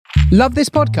Love this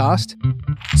podcast?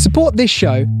 Support this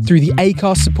show through the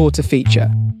Acast supporter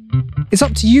feature. It's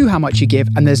up to you how much you give,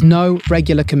 and there's no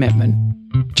regular commitment.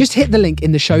 Just hit the link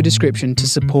in the show description to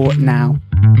support now.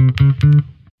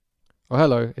 Well,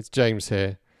 hello, it's James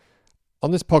here.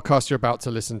 On this podcast you're about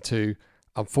to listen to,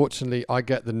 unfortunately, I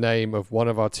get the name of one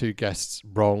of our two guests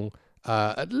wrong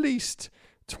at least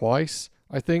twice,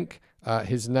 I think.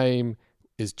 His name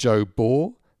is Joe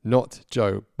Bohr, not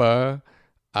Joe Burr.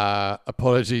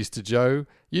 Apologies to Joe.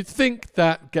 You'd think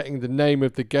that getting the name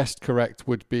of the guest correct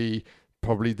would be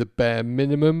probably the bare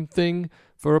minimum thing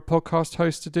for a podcast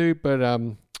host to do, but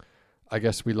I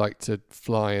guess we like to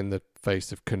fly in the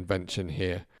face of convention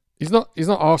here. He's not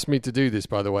asked me to do this,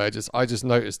 by the way. I just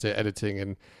noticed it editing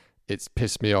and it's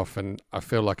pissed me off, and I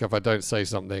feel like if I don't say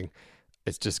something,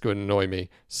 it's just going to annoy me.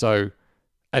 So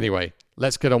anyway,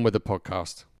 let's get on with the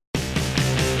podcast.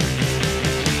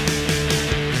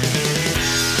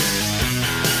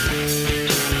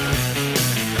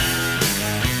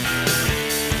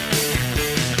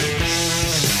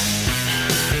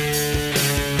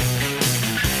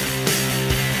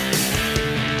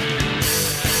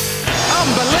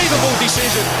 Unbelievable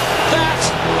decision. That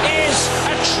is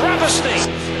a travesty.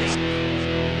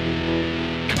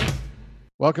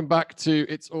 Welcome back to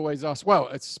It's Always Us. Well,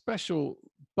 a special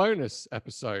bonus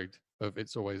episode of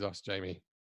It's Always Us, Jamie.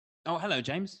 Oh, hello,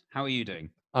 James. How are you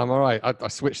doing? I'm all right. I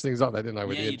switched things up there, didn't I,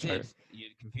 with the you intro? did. You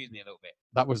confused me a little bit.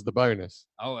 That was the bonus.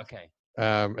 Oh, okay.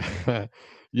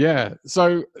 Yeah.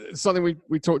 So something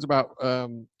we talked about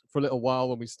for a little while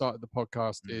when we started the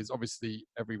podcast is obviously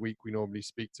every week we normally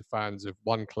speak to fans of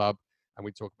one club and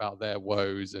we talk about their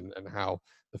woes and how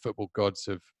the football gods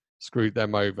have screwed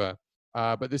them over.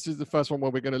 But this is the first one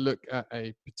where we're going to look at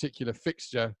a particular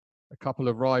fixture, a couple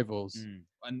of rivals.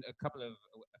 And a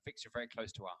fixture very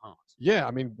close to our hearts. Yeah,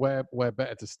 I mean, where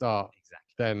better to start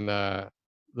Exactly. than the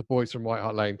boys from White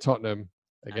Hart Lane, Tottenham,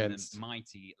 against and the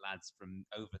mighty lads from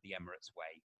over the Emirates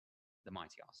way, the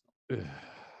mighty Arsenal.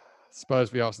 Spurs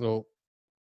v Arsenal,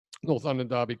 North London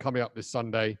derby coming up this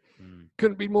Sunday.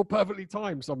 Couldn't be more perfectly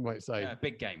timed, some might say.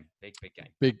 Big game, big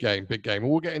game. Big game.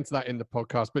 We'll get into that in the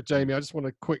podcast. But Jamie, I just want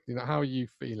to quickly know, how are you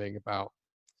feeling about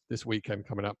this weekend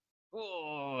coming up?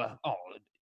 Oh,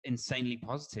 insanely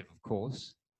positive, of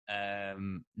course.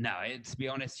 To be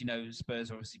honest,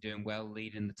 Spurs are obviously doing well,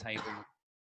 leading the table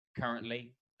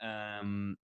currently.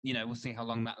 We'll see how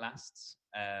long that lasts.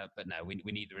 But no, we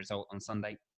need the result on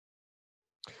Sunday.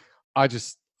 I'm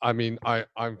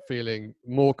feeling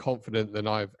more confident than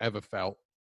I've ever felt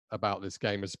about this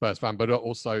game as a Spurs fan, but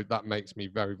also that makes me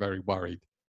very, very worried.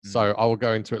 So I will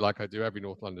go into it like I do every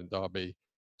North London derby,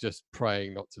 just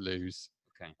praying not to lose.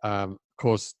 Okay. Of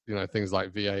course, things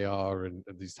like VAR and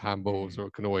these handballs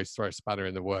can always throw a spanner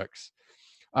in the works.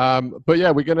 But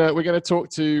yeah, we're gonna talk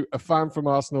to a fan from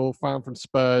Arsenal, fan from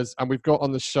Spurs, and we've got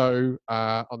on the show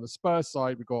on the Spurs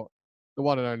side, we've got the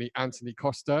one and only Anthony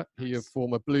Costa. He is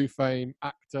former Blue fame,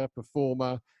 actor,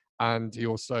 performer, and he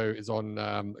also is on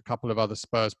a couple of other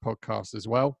Spurs podcasts as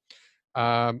well.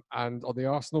 And on the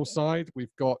Arsenal side,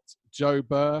 we've got Joe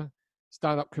Burr,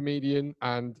 stand-up comedian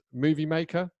and movie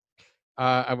maker.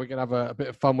 And we're going to have a bit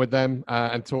of fun with them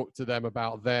and talk to them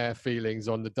about their feelings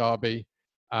on the derby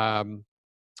and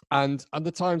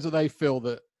the times that they feel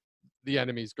that the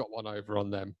enemy's got one over on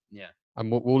them. Yeah. And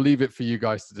we'll leave it for you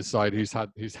guys to decide who's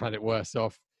had it worse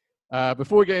off.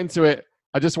 Before we get into it,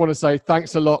 I just want to say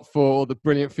thanks a lot for all the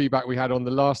brilliant feedback we had on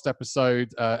the last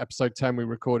episode, episode 10 we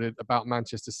recorded about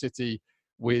Manchester City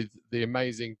with the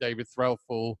amazing David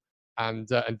Threlfall and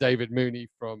David Mooney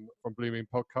from Blue Moon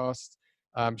Podcast.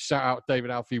 Shout out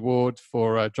David Alfie Ward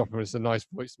for dropping us a nice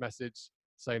voice message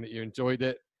saying that you enjoyed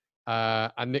it.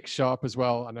 And Nick Sharp as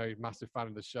well. I know you're a massive fan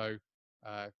of the show.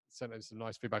 Sent us some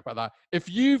nice feedback about that. If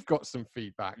you've got some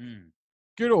feedback,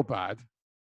 good or bad,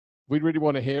 we'd really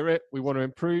want to hear it. We want to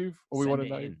improve, or we want to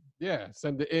know. Yeah,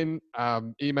 send it in.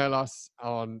 Email us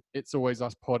on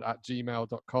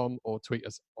it'salwaysuspod@gmail.com or tweet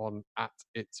us on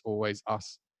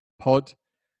 @it'salwaysuspod.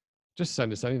 Just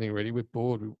send us anything really. We're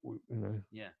bored.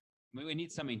 Yeah. We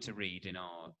need something to read in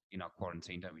our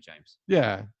quarantine, don't we, James?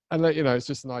 Yeah, and it's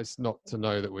just nice not to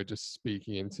know that we're just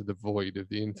speaking into the void of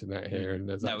the internet here. And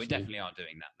there's we definitely are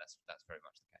doing that. That's very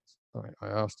much the case. All right, I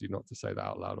asked you not to say that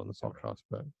out loud on the podcast,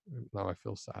 but now I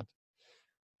feel sad.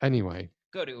 Anyway,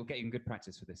 good. It will get you in good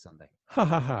practice for this Sunday. Ha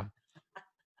ha ha.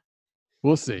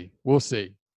 We'll see.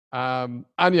 And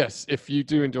yes, if you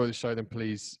do enjoy the show, then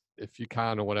please, if you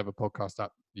can, or whatever podcast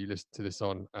app you listen to this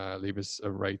on, leave us a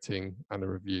rating and a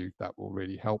review. That will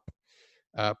really help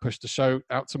push the show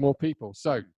out to more people.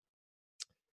 So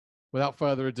without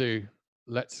further ado,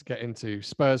 let's get into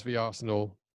Spurs v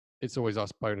Arsenal. It's Always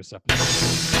Us bonus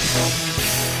episode.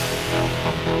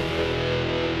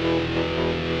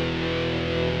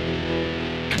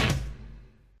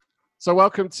 So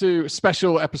welcome to a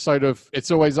special episode of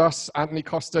It's Always Us. Anthony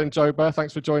Costa and Joe Burr,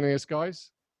 thanks for joining us,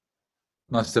 guys.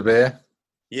 Nice to be here.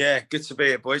 Yeah, good to be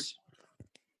here, boys.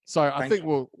 So I think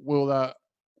we'll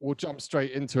jump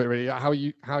straight into it. Really, how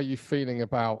are you feeling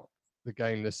about the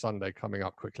game this Sunday coming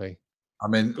up quickly? I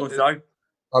mean, Go on, Joe.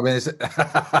 it's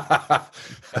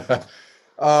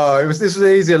this was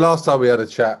easier last time we had a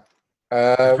chat.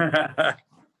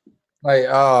 Mate,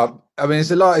 I mean, it's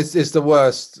the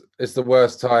worst. It's the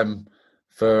worst time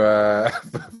for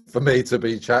me to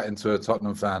be chatting to a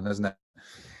Tottenham fan, isn't it?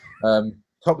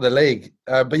 Top of the league,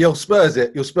 but you'll Spurs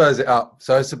it up.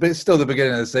 So it's still the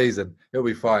beginning of the season. It'll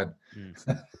be fine.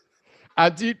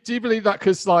 Do you believe that?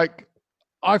 Because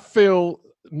I feel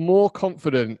more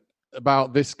confident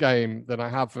about this game than I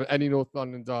have for any North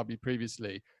London derby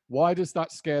previously. Why does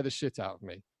that scare the shit out of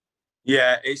me?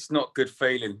 Yeah, it's not good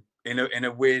feeling in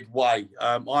a weird way.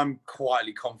 I'm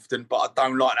quietly confident, but I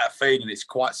don't like that feeling. It's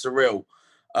quite surreal.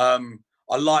 I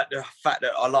like the fact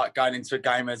that I like going into a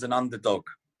game as an underdog.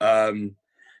 But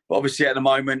obviously at the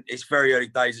moment, it's very early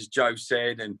days, as Joe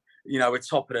said, and, we're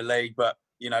top of the league, but,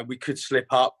 we could slip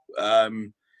up.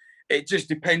 It just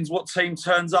depends what team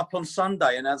turns up on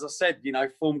Sunday. And as I said,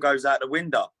 form goes out the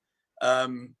window.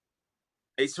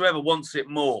 It's whoever wants it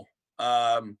more.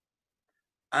 And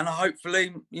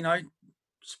hopefully,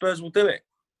 Spurs will do it.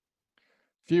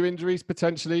 Few injuries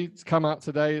potentially to come out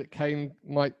today. Kane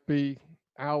might be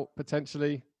out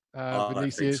potentially. I don't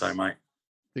think so, mate.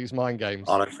 These mind games.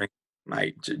 I don't think,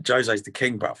 mate. Jose's the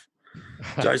king, bruv.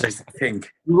 Jose's the king.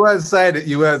 You weren't saying it.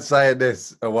 You weren't saying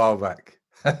this a while back.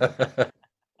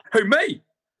 Who, me?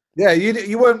 Yeah,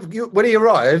 you weren't. When he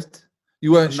arrived,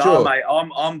 you weren't sure. No, mate.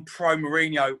 I'm pro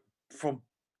Mourinho from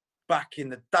back in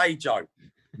the day, Joe.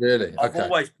 Really? I've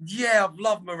Okay. I've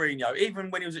loved Mourinho.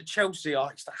 Even when he was at Chelsea,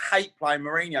 I used to hate playing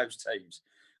Mourinho's teams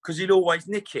because he'd always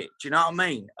nick it. Do you know what I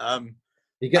mean?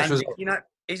 He gets and,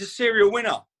 he's a serial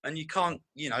winner, and you can't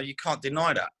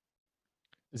deny that.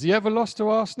 Has he ever lost to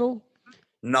Arsenal?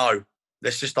 No.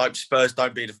 Let's just hope Spurs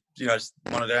don't be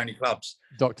one of the only clubs.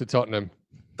 Dr. Tottenham.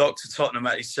 Dr. Tottenham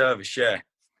at his service, yeah.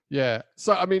 Yeah.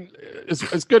 So, I mean,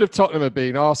 as good as Tottenham have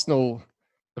been, Arsenal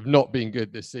have not been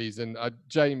good this season.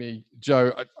 Jamie,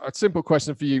 Joe, a simple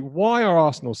question for you. Why are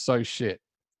Arsenal so shit?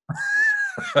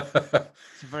 It's a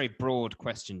very broad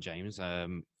question, James. I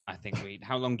think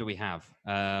how long do we have?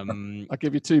 I'll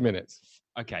give you 2 minutes.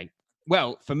 Okay.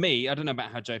 Well, for me, I don't know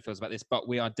about how Joe feels about this, but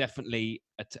we are definitely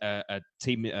a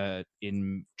team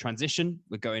in transition.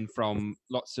 We're going from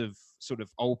lots of sort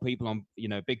of old people on,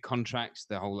 big contracts,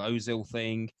 the whole Ozil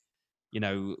thing.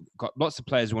 Got lots of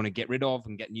players we want to get rid of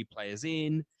and get new players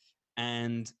in.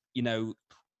 And,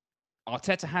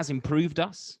 Arteta has improved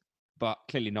us, but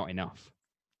clearly not enough.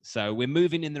 So we're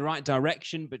moving in the right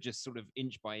direction, but just sort of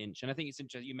inch by inch. And I think it's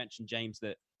interesting. You mentioned, James,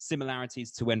 that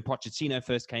similarities to when Pochettino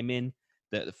first came in,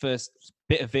 that the first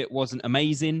bit of it wasn't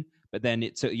amazing, but then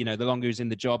it took, the longer he's in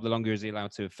the job, the longer he's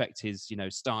allowed to affect his,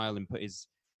 style and put his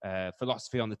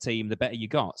philosophy on the team, the better you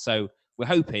got. So we're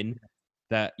hoping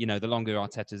that, the longer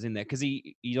Arteta's in there, because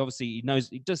he obviously knows,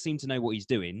 he does seem to know what he's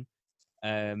doing,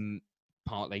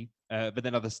 partly, but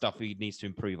then other stuff he needs to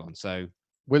improve on. So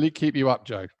will he keep you up,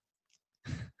 Joe?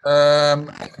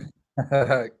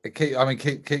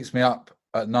 Keeps me up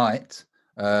at night,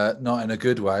 not in a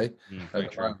good way. Very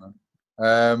true.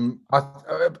 When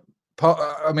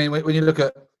you look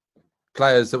at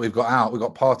players that we've got out, we've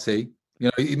got Partey.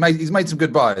 He's made some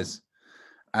good buys,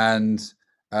 and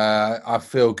I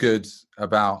feel good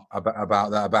about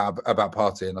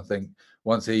Partey. And I think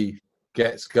once he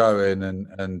gets going,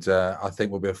 and I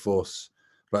think we'll be a force.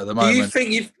 But at the moment, Do you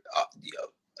think you've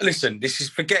listen? This is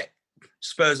forget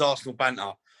Spurs Arsenal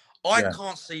banter. I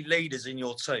can't see leaders in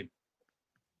your team.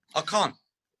 I can't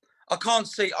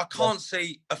see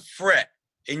a threat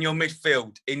in your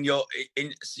midfield, in your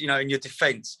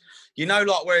defence.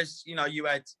 Whereas you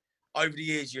had over the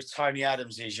years your Tony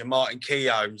Adamses, your Martin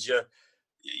Keowns, your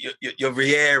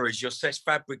Rieiras, your Cesc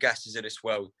Fabregases of this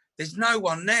world. There's no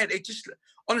one there. It just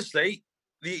honestly,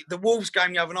 the Wolves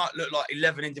game the other night looked like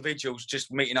 11 individuals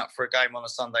just meeting up for a game on a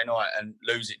Sunday night and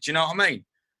lose it. Do you know what I mean?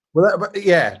 Well, but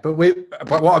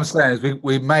what I'm saying is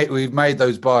we've made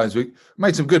those buys. We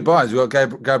made some good buys. We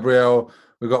got Gabriel,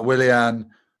 we got Willian.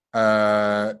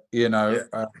 Our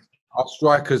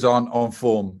strikers aren't on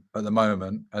form at the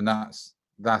moment, and that's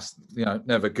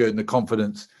never good. And the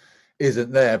confidence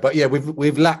isn't there. But yeah,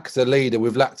 we've lacked a leader.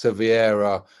 We've lacked a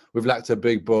Vieira. We've lacked a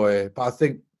big boy. But I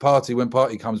think when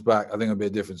Partey comes back, I think it'll be a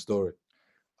different story.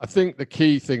 I think the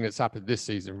key thing that's happened this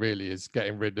season really is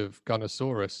getting rid of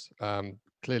Gunnosaurus.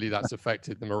 Clearly, that's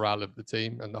affected the morale of the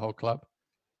team and the whole club.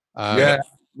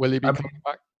 Will he be coming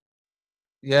back?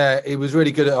 Yeah, he was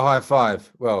really good at a high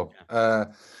five. Well, I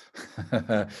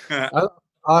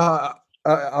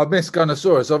miss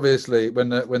Gunnosaurus. Obviously, when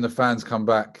the fans come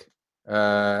back,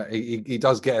 he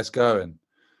does get us going,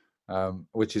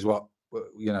 which is what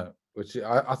Which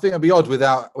I think it'd be odd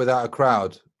without a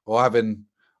crowd or having.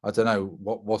 I don't know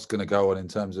what's going to go on in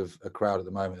terms of a crowd at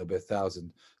the moment. There'll be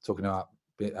 1,000. Talking about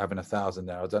having 1,000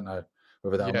 there. I don't know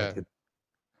whether that'll make it.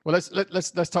 Well,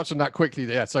 let's touch on that quickly.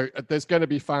 Yeah, so there's going to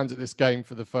be fans at this game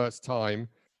for the first time.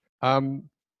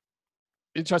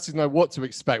 Interested to know what to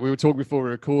expect. We were talking before we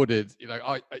recorded.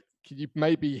 Can you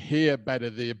maybe hear better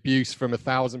the abuse from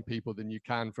 1,000 people than you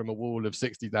can from a wall of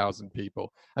 60,000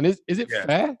 people? And is it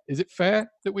fair? Is it fair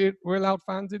that we're allowed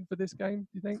fans in for this game?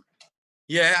 Do you think?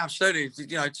 Yeah, absolutely.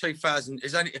 2,000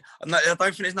 is only. I don't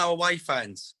think there's no away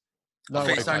fans. I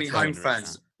think it's only home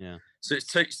fans. Yeah. So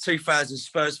it's 2,000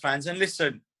 Spurs fans. And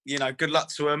listen, good luck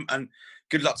to them, and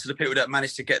good luck to the people that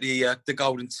managed to get the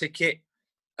golden ticket.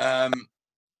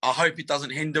 I hope it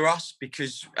doesn't hinder us,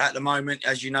 because at the moment,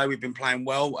 as you know, we've been playing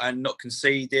well and not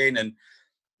conceding, and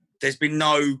there's been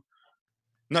no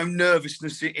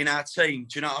nervousness in our team.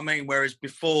 Do you know what I mean? Whereas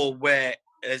before, where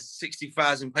there's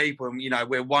 60,000 people and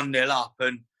we're 1-0 up,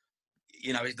 and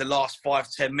the last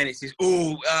 5-10 minutes is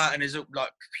and there's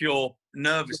like pure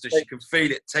nervousness. You can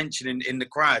feel it, tension in the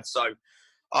crowd. So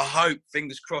I hope,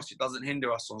 fingers crossed, it doesn't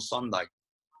hinder us on Sunday.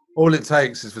 All it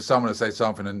takes is for someone to say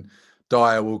something, and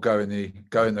Dyer will go in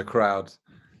the crowd,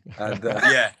 and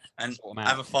and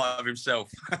have a fight of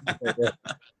himself.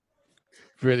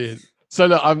 Brilliant. So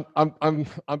look, I'm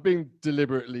being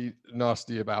deliberately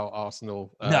nasty about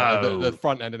Arsenal, the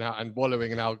front end and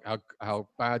wallowing in how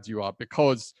bad you are,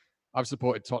 because I've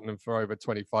supported Tottenham for over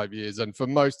 25 years, and for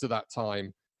most of that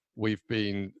time we've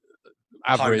been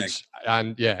average.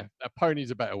 And a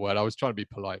pony's a better word. I was trying to be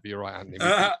polite, but you're right, Anthony.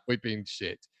 We've been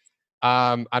shit.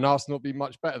 And Arsenal will be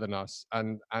much better than us.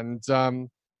 And to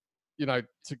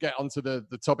get onto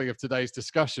the topic of today's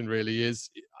discussion, really is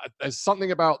there's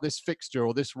something about this fixture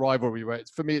or this rivalry where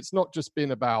for me, it's not just been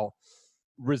about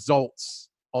results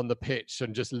on the pitch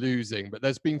and just losing, but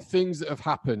there's been things that have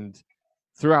happened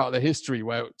throughout the history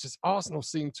where just Arsenal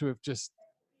seem to have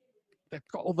they've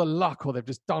got all the luck, or they've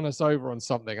just done us over on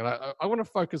something. And I want to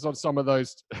focus on some of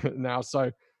those now.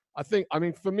 So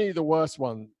for me, the worst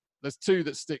one, there's two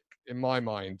that stick in my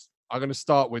mind. I'm going to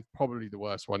start with probably the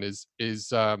worst one is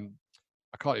I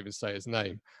can't even say his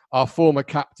name. Our former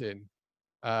captain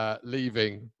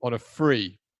leaving on a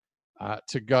free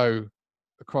to go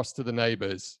across to the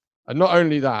neighbours. And not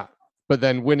only that, but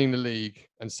then winning the league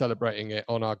and celebrating it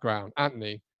on our ground.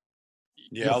 Anthony.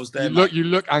 Yeah, I was there. You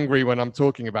look angry when I'm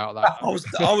talking about that.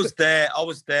 I was there.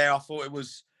 I thought it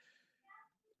was,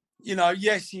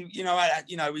 yes, he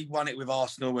won it with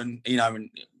Arsenal, and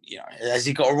has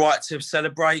he got a right to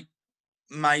celebrate?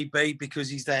 Maybe, because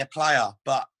he's their player,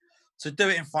 but to do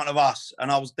it in front of us,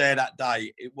 and I was there that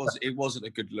day, it wasn't a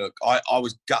good look. I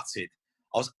was gutted.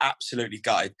 I was absolutely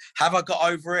gutted. Have I got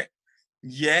over it?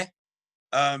 Yeah.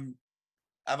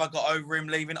 Have I got over him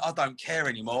leaving? I don't care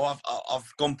anymore.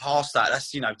 I've gone past that.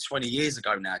 That's 20 years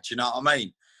ago now. Do you know what I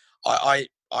mean?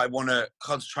 I want to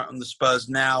concentrate on the Spurs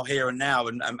now, here and now,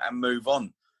 and move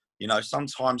on.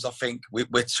 Sometimes I think we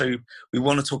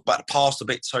want to talk about the past a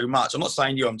bit too much. I'm not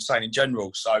saying you. I'm saying in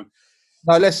general. So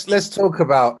no, let's talk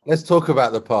about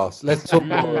the past. Let's talk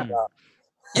about.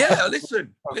 Yeah,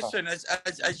 listen.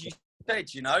 As you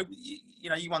said, you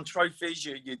won trophies.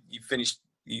 You finished.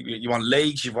 You won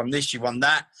leagues. You've won this. You won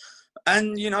that.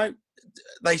 And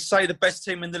they say the best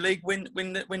team in the league win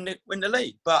the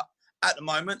league. But at the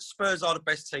moment, Spurs are the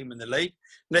best team in the league.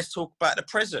 Let's talk about the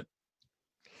present.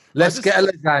 Let's get a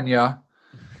lasagna.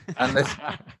 And let's...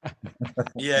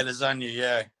 Yeah, lasagna,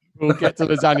 yeah. We'll get to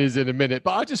lasagnas in a minute.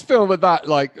 But I just feel that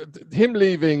like, him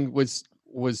leaving was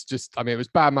just, it was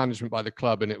bad management by the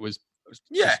club, and it was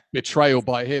betrayal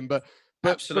by him. But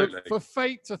absolutely. For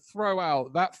fate to throw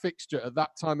out that fixture at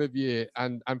that time of year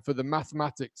and for the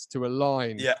mathematics to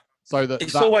align so that...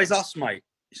 It's always us, mate.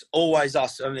 It's always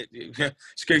us.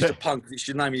 Excuse the punk, it's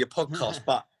the name of your podcast,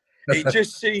 but it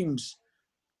just seems,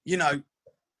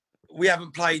 we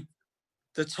haven't played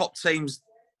the top teams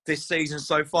this season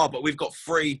so far, but we've got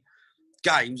 3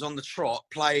 games on the trot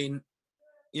playing,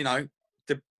 the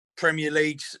Premier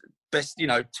League's best,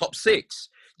 top 6.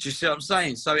 Do you see what I'm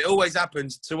saying? So it always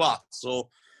happens to us. Or,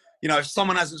 if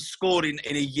someone hasn't scored in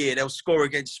a year, they'll score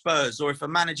against Spurs. Or if a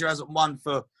manager hasn't won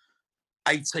for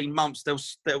 18 months, they'll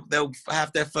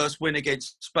have their first win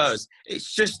against Spurs.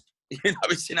 It's just You know,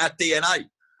 it's in our DNA.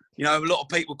 You know, a lot of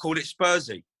people call it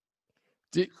Spursy.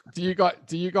 Do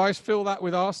you guys feel that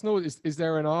with Arsenal? Is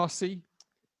there an Arsey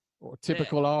or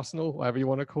typical Arsenal, whatever you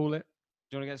want to call it?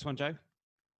 Do you want to get this one, Joe?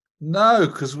 No,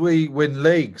 because we win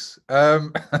leagues. No,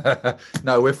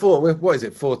 we're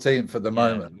 14th at the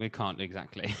moment. We can't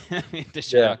exactly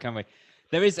dish it out, can we?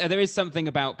 There is something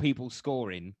about people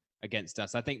scoring against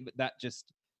us. I think that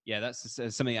just that's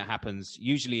something that happens.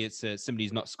 Usually, it's somebody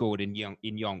who's not scored in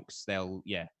yonks. They'll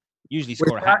usually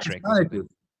score a hat trick.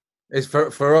 It's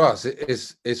for us.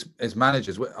 It's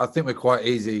managers. I think we're quite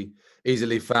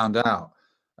easily found out.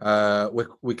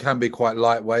 We can be quite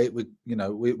lightweight. We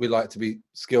like to be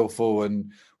skillful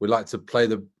and we like to play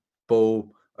the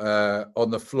ball on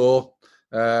the floor.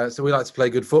 So we like to play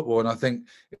good football. And I think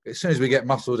as soon as we get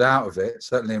muscled out of it,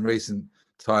 certainly in recent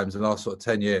times, the last sort of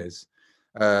 10 years,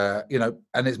 and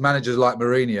it's managers like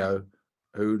Mourinho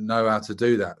who know how to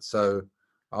do that. So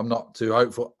I'm not too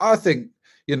hopeful. I think,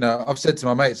 I've said to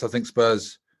my mates, I think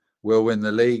Spurs will win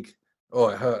the league. Oh,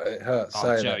 it hurts.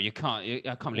 Oh, Joe, you can't. I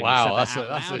can't believe wow, you said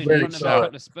that's in really front of a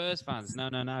couple of Spurs fans. No.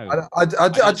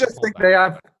 I just think they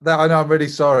have. I know. I'm really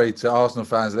sorry to Arsenal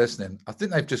fans listening. I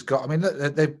think they've just got. I mean,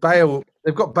 look, they've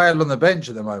got Bale on the bench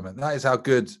at the moment. That is how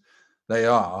good they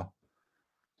are.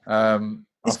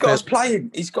 He's got us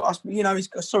playing. He's got us.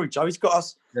 Sorry, Joe. He's got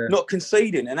us not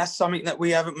conceding, and that's something that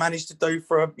we haven't managed to do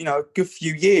for a good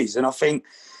few years. And I think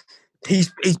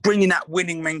he's bringing that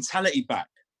winning mentality back.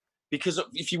 Because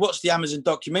if you watch the Amazon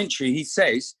documentary, he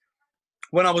says,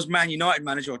 when I was Man United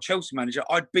manager or Chelsea manager,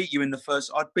 I'd beat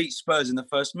Spurs in the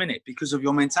first minute because of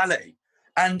your mentality.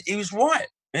 And he was right.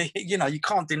 You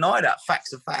can't deny that.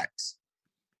 Facts are facts.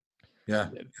 Yeah.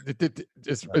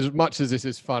 As much as this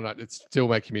is fun, it's still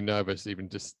making me nervous, even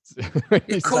just.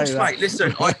 Of course, mate.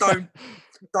 Listen, I don't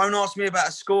ask me about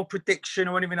a score prediction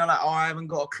or anything like that. I haven't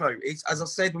got a clue. It's, as I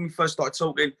said when we first started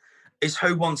talking, it's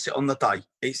who wants it on the day.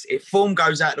 If form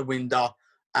goes out the window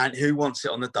and who wants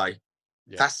it on the day.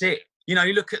 Yeah. That's it. You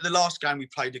look at the last game we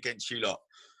played against you lot.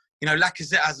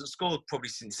 Lacazette hasn't scored probably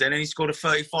since then, and he scored a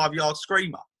 35-yard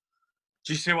screamer.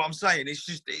 Do you see what I'm saying? It's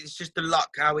just the luck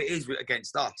how it is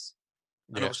against us.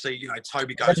 And obviously,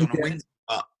 Toby goes on and wins.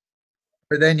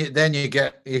 But then you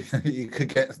could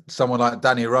get someone like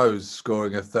Danny Rose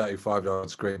scoring a 35-yard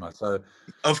screamer. So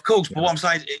of course, but what I'm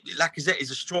saying is Lacazette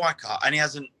is a striker, and he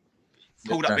hasn't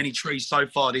pulled up any trees so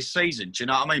far this season. Do you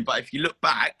know what I mean? But if you look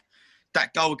back,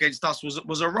 that goal against us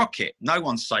was a rocket. No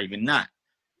one's saving that.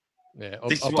 Yeah,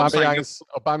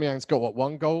 Aubameyang's got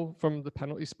one goal from the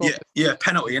penalty spot? Yeah,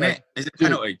 penalty, isn't it? Is it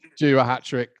penalty? Due a hat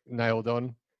trick nailed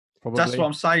on, probably. That's what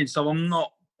I'm saying. So I'm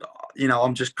not,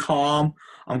 I'm just calm.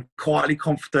 I'm quietly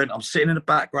confident. I'm sitting in the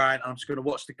background and I'm just going to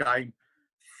watch the game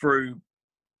through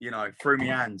my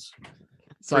hands.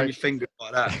 Through your fingers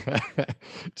like that.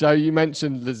 Joe, you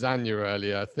mentioned lasagna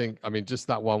earlier. Just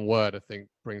that one word, I think,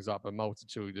 brings up a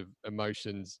multitude of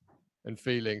emotions and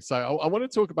feelings. So I want to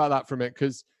talk about that for a minute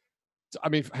because,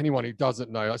 for anyone who doesn't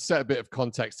know, I set a bit of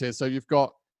context here. So you've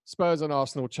got Spurs and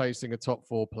Arsenal chasing a top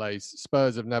 4 place.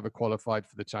 Spurs have never qualified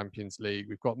for the Champions League.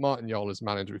 We've got Martin Jol as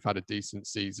manager. We've had a decent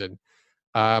season.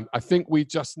 I think we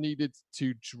just needed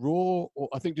to draw, or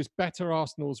I think just better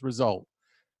Arsenal's result.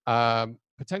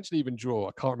 Potentially even draw.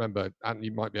 I can't remember.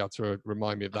 Anthony might be able to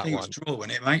remind me of that one. I think it's draw,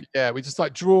 wasn't it, mate? Yeah, we just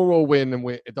draw or win, and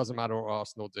it doesn't matter what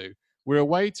Arsenal do. We're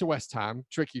away to West Ham.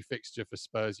 Tricky fixture for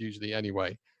Spurs usually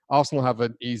anyway. Arsenal have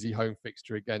an easy home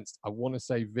fixture against, I want to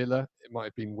say Villa. It might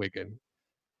have been Wigan.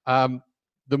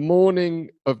 The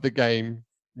morning of the game,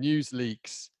 news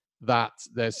leaks that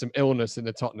there's some illness in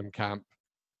the Tottenham camp,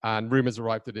 and rumours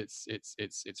arrived that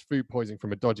it's food poisoning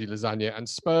from a dodgy lasagna, and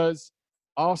Spurs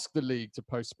ask the league to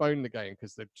postpone the game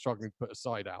because they're struggling to put a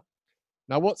side out.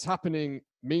 Now, what's happening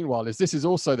meanwhile is this is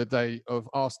also the day of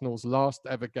Arsenal's last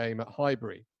ever game at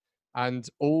Highbury. And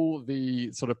all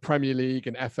the sort of Premier League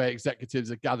and FA executives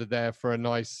are gathered there for a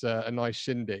nice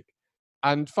shindig.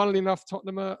 And funnily enough,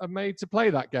 Tottenham are made to play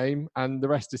that game, and the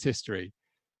rest is history.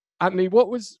 Anthony, what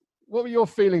were your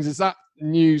feelings as that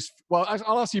news? Well,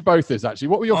 I'll ask you both this actually.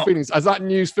 What were your feelings as that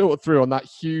news filtered through on that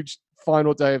huge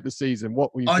final day of the season?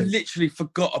 What were you? I literally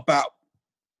forgot about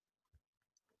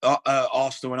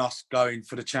Arsenal and us going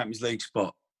for the Champions League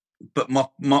spot, but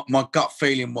my gut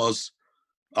feeling was,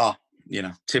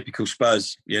 typical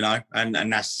Spurs,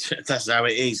 and that's how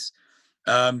it is.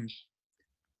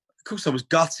 Of course, I was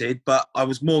gutted, but I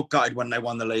was more gutted when they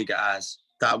won the league at AS.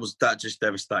 That just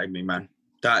devastated me, man.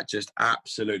 That just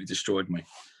absolutely destroyed me.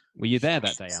 Were you there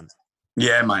that day, Ant?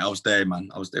 Yeah, mate, I was there, man.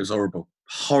 It was horrible.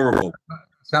 Horrible.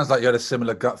 Sounds like you had a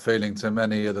similar gut feeling to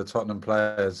many of the Tottenham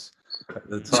players at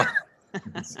the time.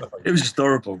 It was just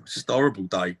horrible. It's just a horrible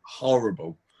day.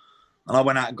 Horrible. And I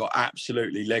went out and got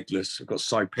absolutely legless. I got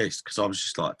so pissed because I was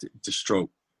just like distraught.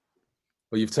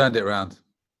 Well, you've turned it around.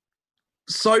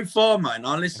 So far, man.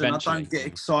 I Eventually, don't get yeah.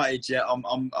 excited yet.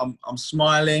 I'm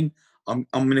smiling. I'm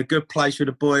in a good place with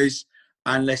the boys,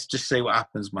 and let's just see what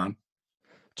happens, man.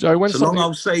 Joe, when It's a long something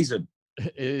old season.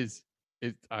 it is,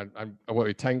 I'm what,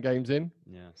 we're 10 games in.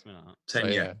 Yeah, something like that. 10, So,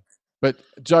 yeah. But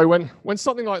Joe, when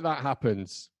something like that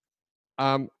happens,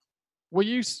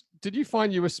 did you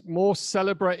find you were more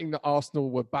celebrating that Arsenal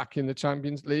were back in the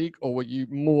Champions League, or were you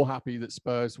more happy that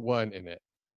Spurs weren't in it?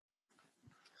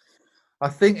 I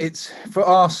think it's for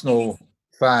Arsenal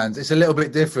fans, it's a little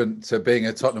bit different to being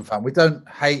a Tottenham fan. We don't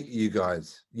hate you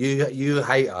guys. You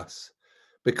hate us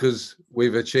because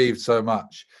we've achieved so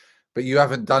much, but you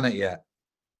haven't done it yet.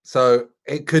 So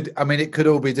it could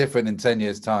all be different in 10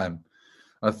 years' time,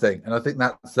 I think. And I think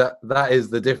that is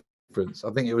the difference.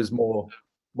 I think it was more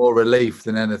relief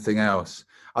than anything else.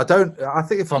 I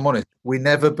think if I'm honest, we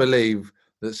never believe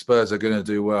that Spurs are going to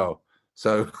do well.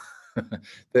 So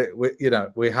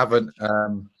we haven't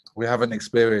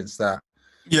experienced that.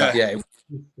 Yeah.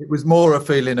 It was more a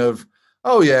feeling of,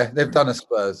 oh yeah, they've done a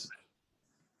Spurs.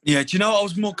 Yeah, do you know what I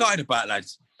was more gutted about,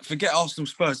 lads? Forget Arsenal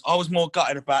Spurs. I was more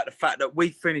gutted about the fact that we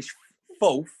finished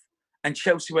 4th and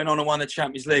Chelsea went on and won the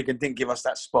Champions League and didn't give us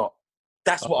that spot.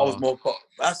 That's what I was more.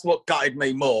 That's what gutted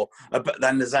me more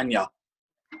than lasagna,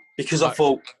 because I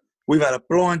thought we've had a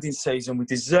blinding season. We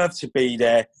deserve to be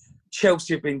there.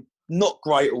 Chelsea have been not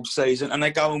great all season, and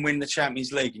they go and win the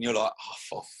Champions League, and you're like, oh,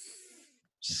 for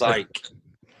sake.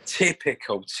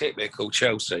 Typical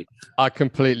Chelsea. I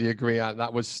completely agree. And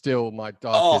that was still my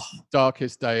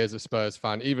darkest day as a Spurs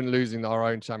fan, even losing our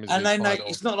own Champions League final.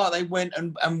 It's not like they went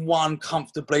and won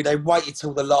comfortably. They waited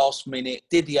till the last minute.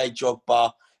 Didier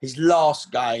Drogba, his last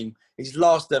game, his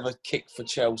last ever kick for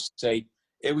Chelsea.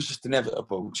 It was just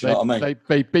inevitable. Do you know what I mean?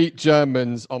 They beat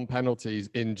Germans on penalties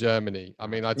in Germany. I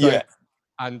mean, I don't. Yeah.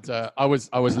 And I was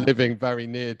living very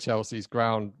near Chelsea's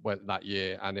ground that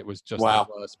year, and it was just the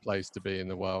worst place to be in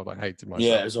the world. I hated myself.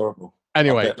 Yeah, it was horrible.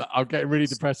 Anyway, I'm getting really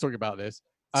depressed talking about this.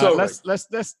 Let's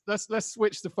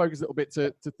switch the focus a little bit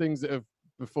to things that have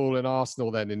befallen Arsenal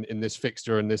then in this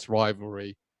fixture and this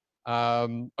rivalry.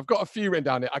 I've got a few written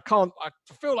down here. I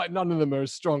feel like none of them are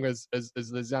as strong as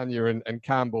Lasagna and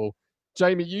Campbell.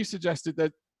 Jamie, you suggested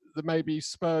that maybe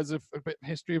Spurs have a bit of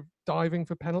history of diving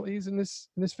for penalties in this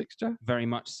fixture. Very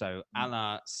much so. A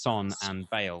la Son and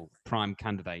Bale, prime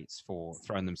candidates for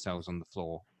throwing themselves on the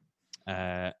floor.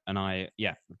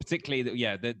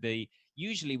 Particularly,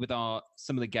 usually with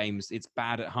some of the games, it's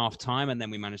bad at half time, and then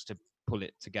we manage to pull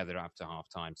it together after half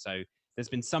time. So there's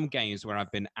been some games where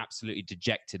I've been absolutely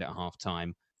dejected at half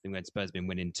time. I think when Spurs have been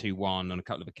winning 2-1 on a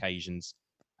couple of occasions,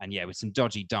 and with some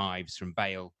dodgy dives from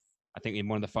Bale. I think in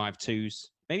one of the 5-2s.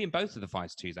 Maybe in both of the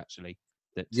 5-2s, actually.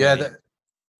 And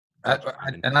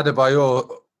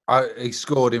Adebayor, he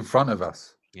scored in front of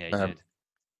us. Yeah, he did.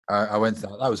 I went to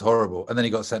that. That was horrible. And then he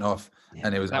got sent off.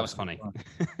 And that was funny.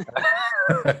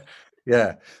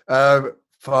 Yeah.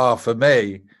 For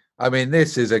me, I mean,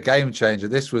 this is a game changer.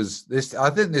 I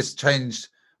think this changed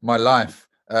my life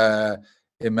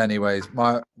in many ways.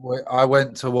 I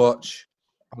went to watch,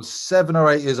 I was 7 or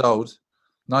 8 years old,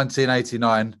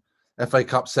 1989. FA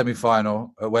Cup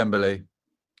semi-final at Wembley,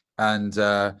 and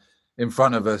in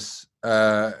front of us,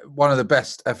 one of the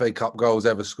best FA Cup goals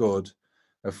ever scored,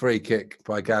 a free kick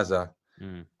by Gaza,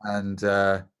 and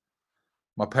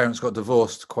my parents got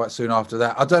divorced quite soon after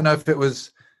that. I don't know if it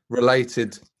was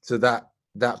related to that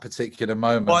particular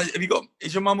moment. Why,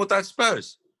 is your mum or dad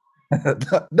Spurs?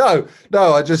 No.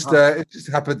 I just it just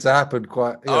happened to happen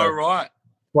quite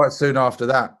soon after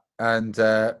that. And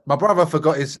my brother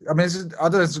forgot his. I mean,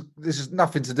 this is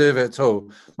nothing to do with it at all.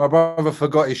 My brother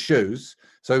forgot his shoes,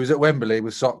 so he was at Wembley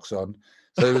with socks on.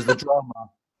 So it was the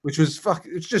drama, which was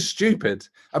it's just stupid.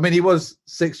 I mean, he was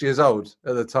 6 years old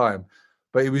at the time,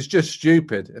 but he was just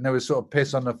stupid. And there was sort of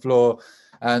piss on the floor,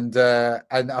 and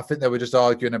I think they were just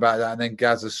arguing about that. And then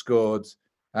Gaza scored,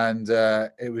 and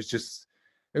it was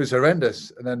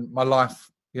horrendous. And then my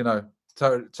life,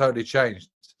 totally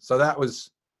changed. So that was.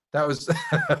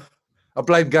 I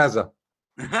blame Gaza.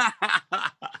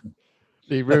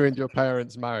 He ruined your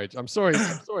parents' marriage. I'm sorry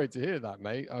to hear that,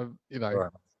 mate.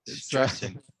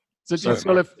 Stressing. So do you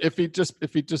feel if he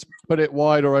just put it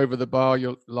wide or over the bar,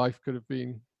 your life could have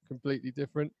been completely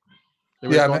different? It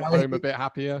would have gone home a bit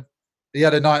happier. He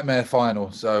had a nightmare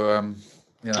final, so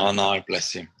Oh no,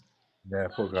 bless him. Yeah,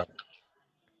 poor guy.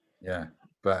 Yeah,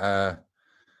 but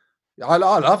I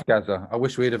love Gaza. I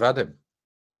wish we'd have had him.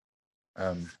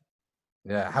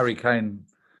 Harry Kane.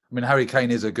 I mean, Harry Kane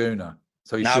is a gooner.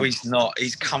 So No, he's not.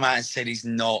 He's come out and said he's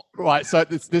not. Right. So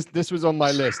this was on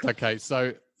my list. Okay.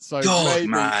 So God,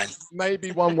 man.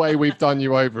 maybe one way we've done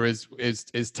you over is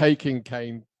taking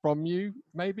Kane from you.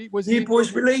 Maybe was You he?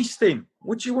 boys released him.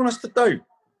 What do you want us to do?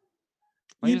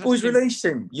 Well, he You was boys asking- released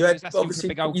him. You he had was asking for a obviously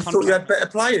big old you thought you had better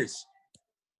players.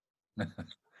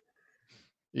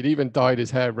 He'd even dyed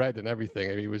his hair red and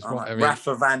everything. He was right. I mean,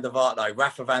 Rafa van der Vaart, though.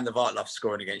 Rafa van der Vaart loves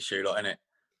scoring against you, lot, innit?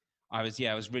 I was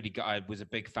a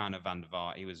big fan of Van der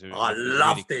Vaart. He was a, I he was a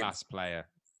loved really him. class player.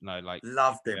 No, like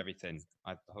Loved him. everything.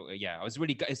 I was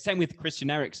really good. Same with Christian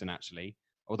Eriksen, actually.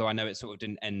 Although I know it sort of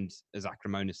didn't end as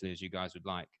acrimoniously as you guys would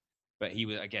like. But he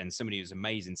was, again, somebody who's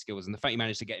amazing skills. And the fact you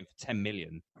managed to get him for 10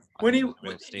 million. When you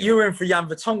were in for Jan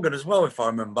Vertonghen as well, if I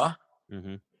remember.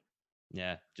 Mm-hmm.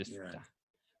 Yeah, just Yeah.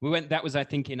 we went. That was, I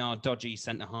think, in our dodgy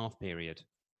centre half period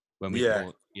when we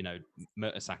thought,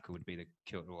 Mertesacker would be the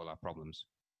cure to all our problems.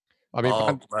 I mean,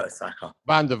 Mertesacker.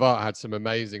 Van der Vaart had some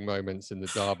amazing moments in the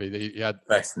derby. He had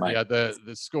Best, mate. He had the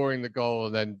scoring the goal,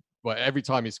 and then every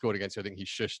time he scored against you, I think he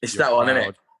shushed. It's your that one, isn't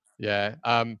crowd. it?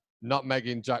 Yeah.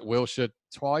 Nutmegging Jack Wilshere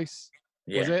twice.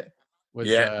 Yeah. Was it? Was,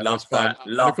 Love fun. that.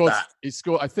 And Love of course, that. he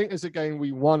scored. I think there's a game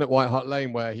we won at White Hart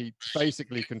Lane where he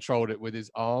basically controlled it with his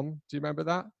arm. Do you remember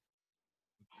that?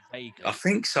 I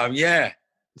think so. Yeah.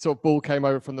 Sort of ball came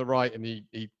over from the right, and he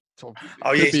sort of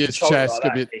Oh, could yeah. be his chest,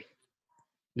 could be. That.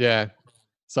 Yeah.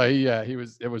 So he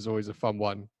was. It was always a fun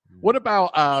one. What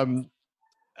about?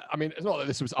 I mean, it's not that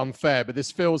this was unfair, but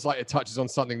this feels like it touches on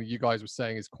something that you guys were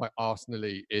saying is quite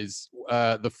Arsenal-y, is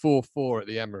the 4-4 at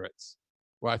the Emirates,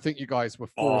 where I think you guys were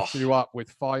 4-2 up with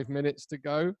 5 minutes to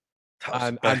go,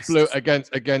 and blew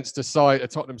against a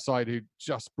Tottenham side who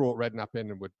just brought Redknapp in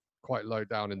and were quite low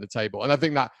down in the table. And I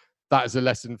think that is a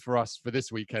lesson for us for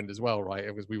this weekend as well, right?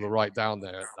 Because we were right down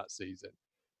there that season.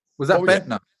 Was that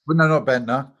Bentner? No, not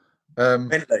Bentner.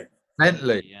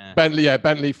 Bentley. Yeah.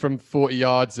 Bentley from 40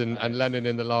 yards and Lennon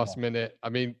in the last minute. I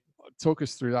mean, talk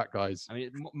us through that, guys. I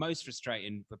mean, most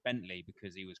frustrating for Bentley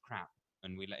because he was crap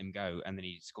and we let him go, and then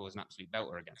he scores an absolute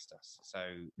belter against us. So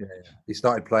he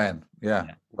started playing,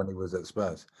 when he was at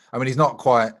Spurs. I mean, it's not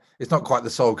quite the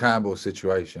Sol Campbell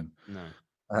situation. No,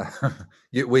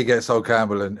 we get Sol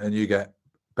Campbell and you get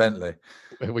Bentley.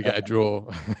 We get a draw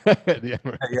at the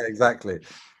Emirates. Yeah, exactly.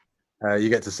 You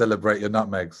get to celebrate your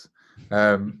nutmegs.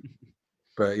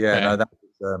 But no,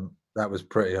 that was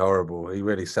pretty horrible. He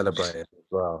really celebrated as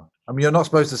well. I mean, you're not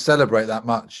supposed to celebrate that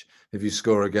much if you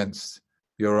score against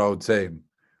your old team,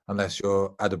 unless you're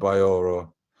Adebayor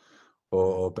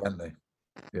or Bentley.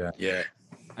 Yeah.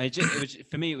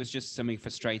 For me, it was just something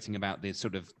frustrating about the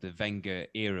sort of the Wenger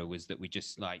era was that we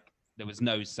just there was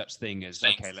no such thing as,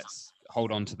 okay, let's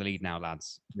hold on to the lead now,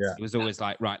 lads. Yeah. It was always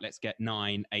like, right, let's get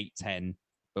 9, 8, 10.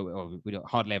 But we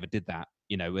hardly ever did that,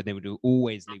 where they would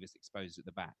always leave us exposed at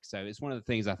the back. So it's one of the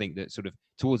things I think that sort of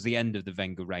towards the end of the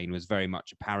Wenger reign was very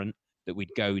much apparent that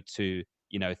we'd go to,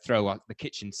 throw out the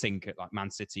kitchen sink at like Man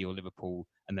City or Liverpool,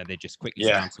 and then they just quickly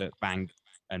counter, bang,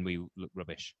 and we look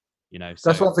rubbish. So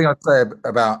that's one thing I'd say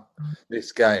about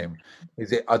this game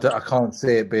is I can't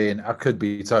see it being. I could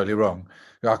be totally wrong.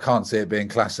 I can't see it being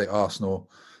classic Arsenal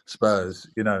Spurs.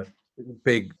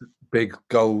 Big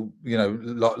goal.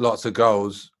 Lots of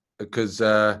goals because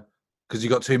you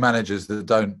got two managers that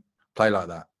don't play like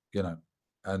that.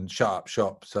 And shut up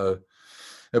shop. So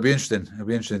it'll be interesting. It'll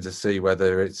be interesting to see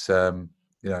whether it's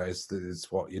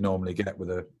it's what you normally get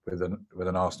with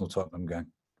an Arsenal Tottenham game.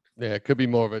 Yeah, it could be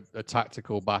more of a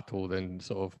tactical battle than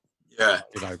sort of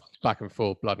back and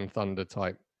forth, blood and thunder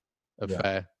type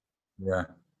affair. Yeah.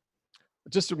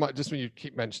 Just when you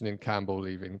keep mentioning Campbell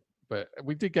leaving, but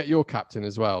we did get your captain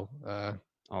as well.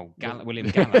 William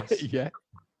Gallas. Yeah.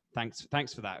 Thanks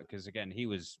for that, because again, he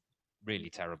was really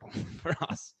terrible for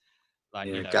us.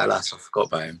 Gallas, I forgot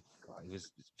about him. He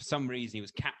was, for some reason, he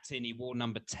was captain. He wore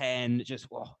number 10. Just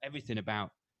everything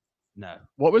about. No.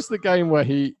 What was the game where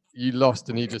you lost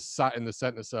and he just sat in the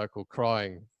centre circle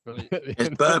crying? Wasn't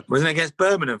it against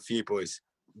Birmingham for you boys?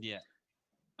 Yeah.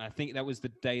 I think that was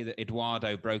the day that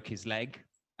Eduardo broke his leg,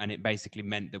 and it basically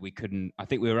meant that we couldn't. I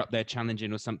think we were up there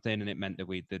challenging or something, and it meant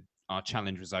that our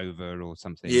challenge was over or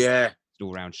something. Yeah. It's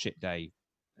all round shit day.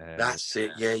 That's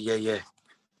it. Yeah. Yeah,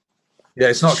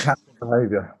 it's not captain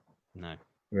behaviour. No.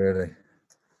 Really.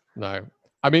 No.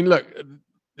 I mean, look,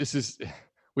 this is.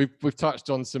 We've touched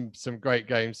on some great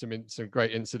games, some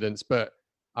great incidents, but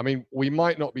I mean, we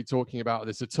might not be talking about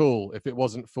this at all if it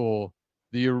wasn't for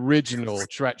the original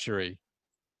treachery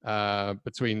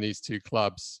between these two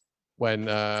clubs when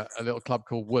a little club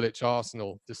called Woolwich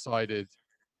Arsenal decided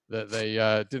that they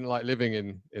didn't like living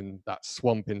in that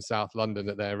swamp in South London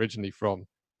that they're originally from,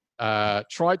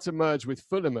 tried to merge with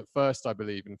Fulham at first, I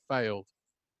believe, and failed.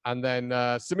 And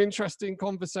then some interesting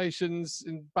conversations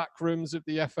in back rooms of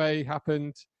the FA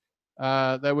happened.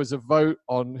 There was a vote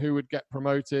on who would get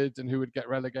promoted and who would get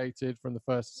relegated from the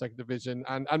first to second division.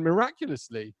 And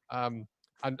miraculously, and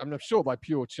I'm not sure by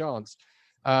pure chance,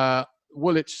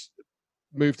 Woolwich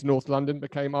moved to North London,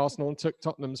 became Arsenal, and took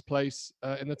Tottenham's place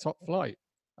in the top flight.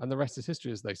 And the rest is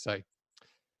history, as they say.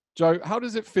 Joe, how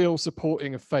does it feel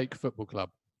supporting a fake football club?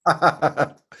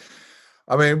 I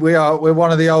mean, we're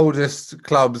one of the oldest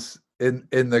clubs in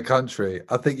the country.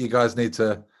 I think you guys need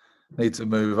to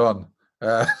move on.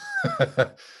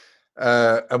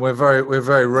 And we're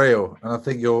very real, and I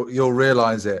think you'll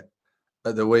realise it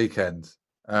at the weekend.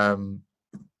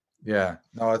 Yeah,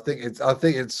 no, I think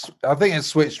it's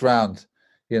switched round,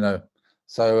 you know.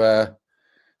 So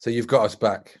you've got us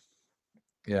back.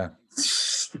 Yeah.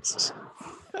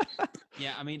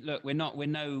 Yeah, I mean, look, we're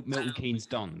no Milton Keynes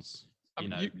Dons. You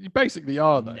know, you basically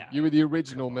are though. No. You were the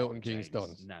original Milton Keynes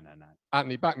James. Dons. No.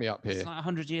 Anthony, back me up here. It's like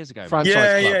 100 years ago. Franchise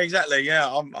Yeah, club. yeah, exactly.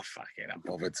 Yeah, I'm fucking not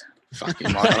bothered. Fucking,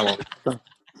 I don't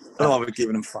know why we're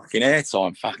giving them fucking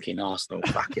airtime. Fucking Arsenal.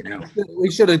 Fucking hell.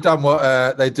 We should have done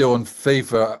what they do on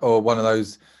FIFA or one of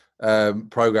those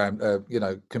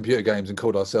computer games, and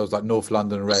called ourselves like North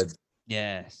London Reds.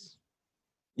 Yes.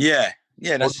 Yeah,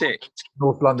 that's it.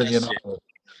 North London That's United.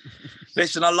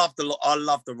 Listen, I love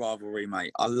the rivalry,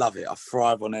 mate. I love it. I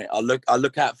thrive on it. I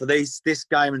look out for this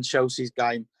game and Chelsea's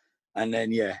game, and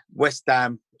then West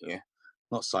Ham,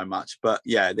 not so much. But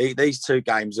these two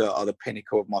games are the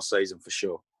pinnacle of my season for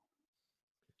sure.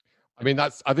 I mean, I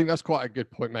think that's quite a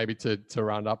good point, maybe to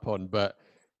round up on. But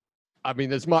I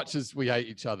mean, as much as we hate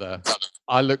each other,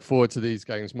 I look forward to these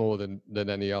games more than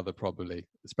any other, probably,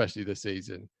 especially this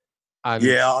season. And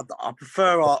I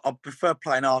prefer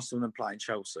playing Arsenal than playing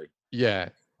Chelsea. Yeah,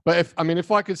 but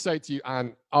if I could say to you,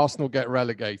 and Arsenal get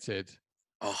relegated,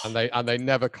 and they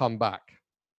never come back,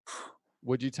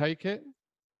 would you take it?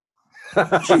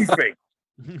 What do you think?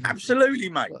 Absolutely,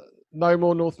 mate. No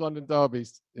more North London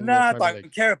derbies. No, I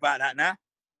don't care about that now.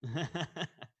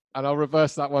 And I'll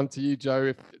reverse that one to you, Joe.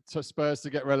 If Spurs to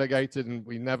get relegated and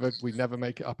we never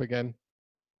make it up again,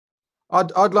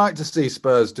 I'd like to see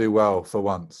Spurs do well for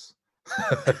once.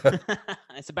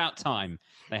 It's about time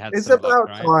they had. It's some about luck,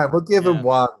 right? time. We'll give them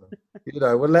one.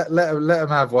 We'll let them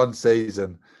have one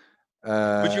season.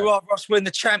 Would you rather us win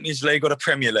the Champions League or the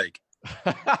Premier League?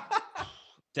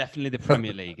 Definitely the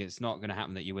Premier League. It's not going to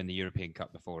happen that you win the European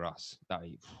Cup before us.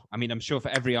 I'm sure for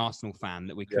every Arsenal fan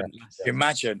that we couldn't.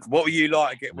 Imagine what were you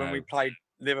like when No. we played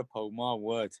Liverpool? My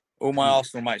word! All my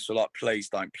Arsenal mates were like, "Please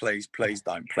don't, please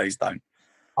don't, please don't."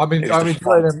 I'm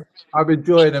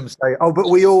enjoying them say, "Oh, but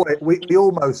we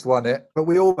almost won it, but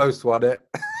we almost won it."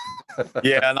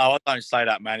 Yeah, no, I don't say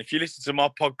that, man. If you listen to my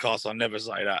podcast, I never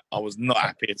say that. I was not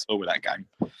happy at all with that game.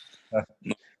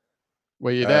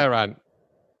 were you there, Ant?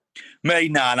 Me,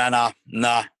 nah.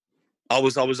 I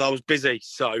was busy,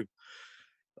 so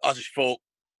I just thought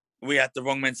we had the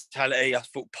wrong mentality. I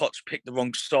thought Potts picked the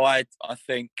wrong side. I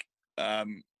think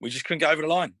we just couldn't get over the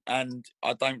line, and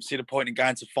I don't see the point in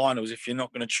going to finals if you're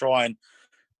not going to try and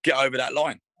get over that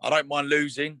line. I don't mind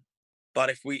losing, but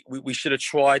if we should have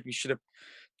tried, we should have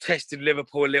tested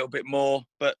Liverpool a little bit more,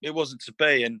 but it wasn't to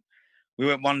be, and we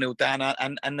went 1-0 down,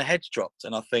 and the heads dropped,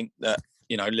 and I think that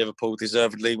Liverpool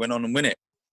deservedly went on and win it.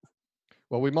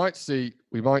 Well, we might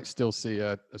still see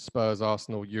a Spurs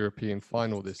Arsenal European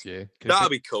final this year. That'd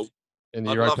be cool. In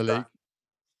the Europa League.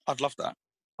 I'd love that.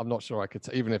 I'm not sure I could,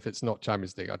 even if it's not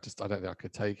Champions League. I don't think I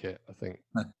could take it. I think.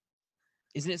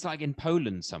 Isn't it like in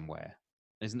Poland somewhere?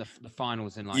 Isn't the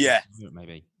finals in like Yeah. Europe,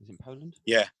 maybe? Is it in Poland?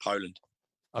 Yeah, Poland.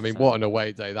 I mean, what an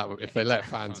away day that would, if they let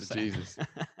fans of Jesus.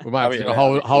 We might have to do a yeah,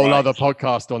 whole right. other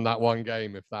podcast on that one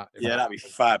game if that. That'd be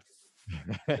fab.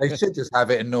 They should just have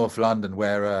it in North London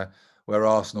where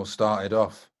Arsenal started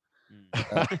off.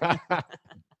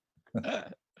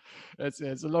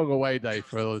 It's a long away day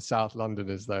for all the South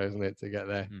Londoners, though, isn't it, to get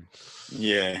there?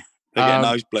 Yeah, they get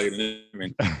nosebleed. I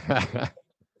mean.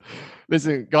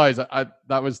 Listen, guys, that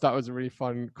was a really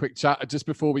fun, quick chat. Just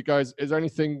before we go, is there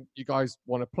anything you guys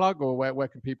want to plug, or where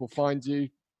can people find you?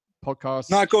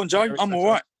 Podcasts? No, go on, Joe. I'm all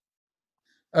right.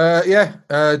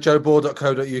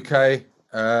 joeball.co.uk.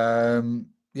 I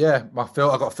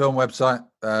got a film website,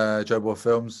 Joe Ball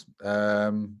Films.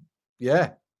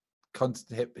 Hit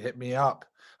me up.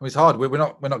 I mean, it's hard. We're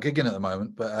not gigging at the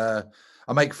moment, but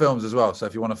I make films as well. So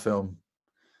if you want to film,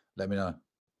 let me know.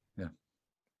 Yeah.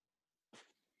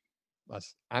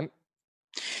 That's Ant.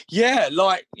 Yeah,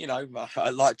 like Joe,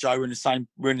 we're in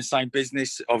the same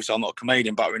business. Obviously, I'm not a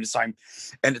comedian, but we're in the same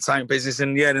entertainment business,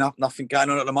 and nothing going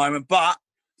on at the moment. But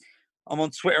I'm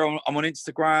on Twitter. I'm on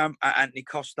Instagram at Anthony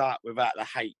Costa without the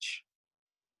H.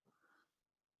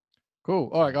 Cool.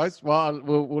 All right, guys. Well,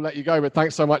 we'll let you go, but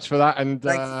thanks so much for that. And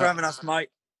Thanks for having us, mate.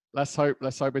 Let's hope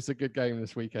it's a good game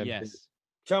this weekend. Yes.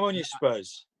 Come on, you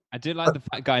Spurs. I do like the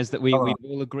fact, guys, that we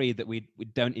all agree that we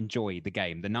don't enjoy the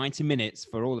game. The 90 minutes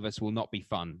for all of us will not be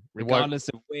fun, regardless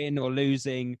of win or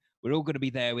losing. We're all going to be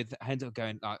there with hands up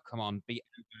going, like, come on, beat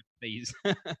Everton, please.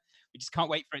 We just can't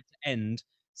wait for it to end.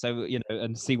 So,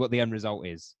 and see what the end result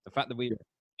is. The fact that the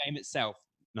game itself,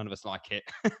 none of us like it.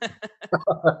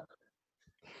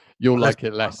 You'll like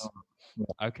it less.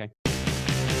 Okay.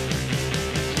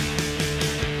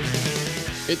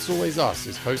 It's Always Us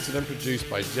is hosted and produced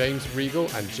by James Regal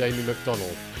and Jamie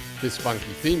McDonald. This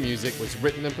funky theme music was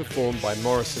written and performed by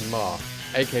Morrison Marr,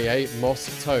 aka Moss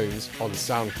Tones, on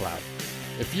SoundCloud.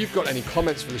 If you've got any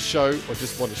comments for the show or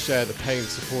just want to share the pain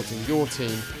supporting your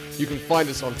team, you can find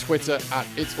us on Twitter at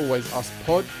It's Always Us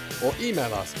Pod or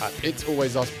email us at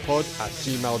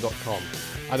itsalwaysuspod@gmail.com.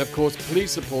 And of course,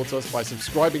 please support us by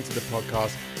subscribing to the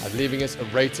podcast and leaving us a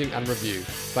rating and review.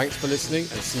 Thanks for listening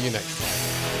and see you next time.